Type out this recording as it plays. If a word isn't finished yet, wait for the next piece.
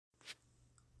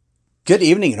Good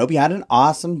evening and hope you had an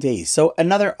awesome day. So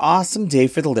another awesome day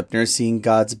for the Lipners seeing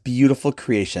God's beautiful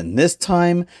creation, this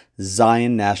time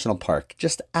Zion National Park,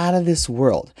 just out of this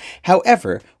world.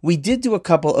 However, we did do a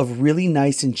couple of really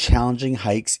nice and challenging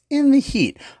hikes in the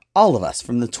heat. All of us,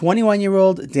 from the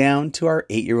 21-year-old down to our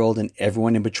 8-year-old and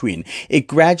everyone in between. It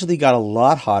gradually got a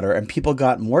lot hotter and people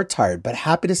got more tired, but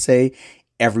happy to say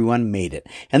everyone made it.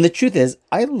 And the truth is,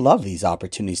 I love these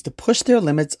opportunities to push their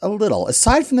limits a little,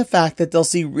 aside from the fact that they'll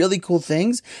see really cool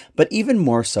things, but even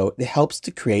more so, it helps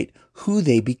to create who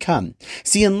they become.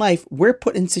 See, in life, we're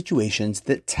put in situations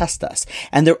that test us,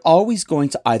 and they're always going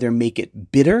to either make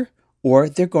it bitter or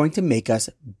they're going to make us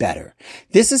better.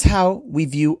 This is how we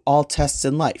view all tests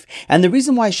in life. And the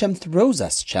reason why Hashem throws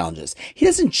us challenges, He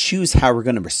doesn't choose how we're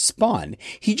going to respond.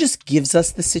 He just gives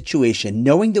us the situation,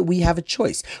 knowing that we have a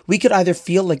choice. We could either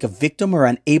feel like a victim or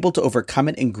unable to overcome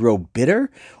it and grow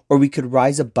bitter, or we could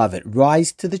rise above it,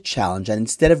 rise to the challenge, and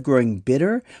instead of growing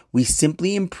bitter, we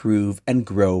simply improve and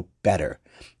grow better.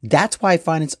 That's why I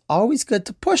find it's always good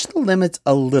to push the limits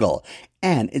a little.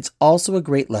 And it's also a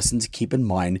great lesson to keep in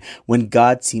mind when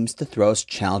God seems to throw us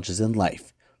challenges in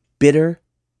life. Bitter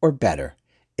or better,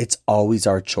 it's always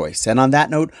our choice. And on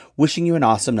that note, wishing you an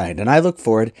awesome night. And I look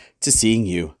forward to seeing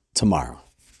you tomorrow.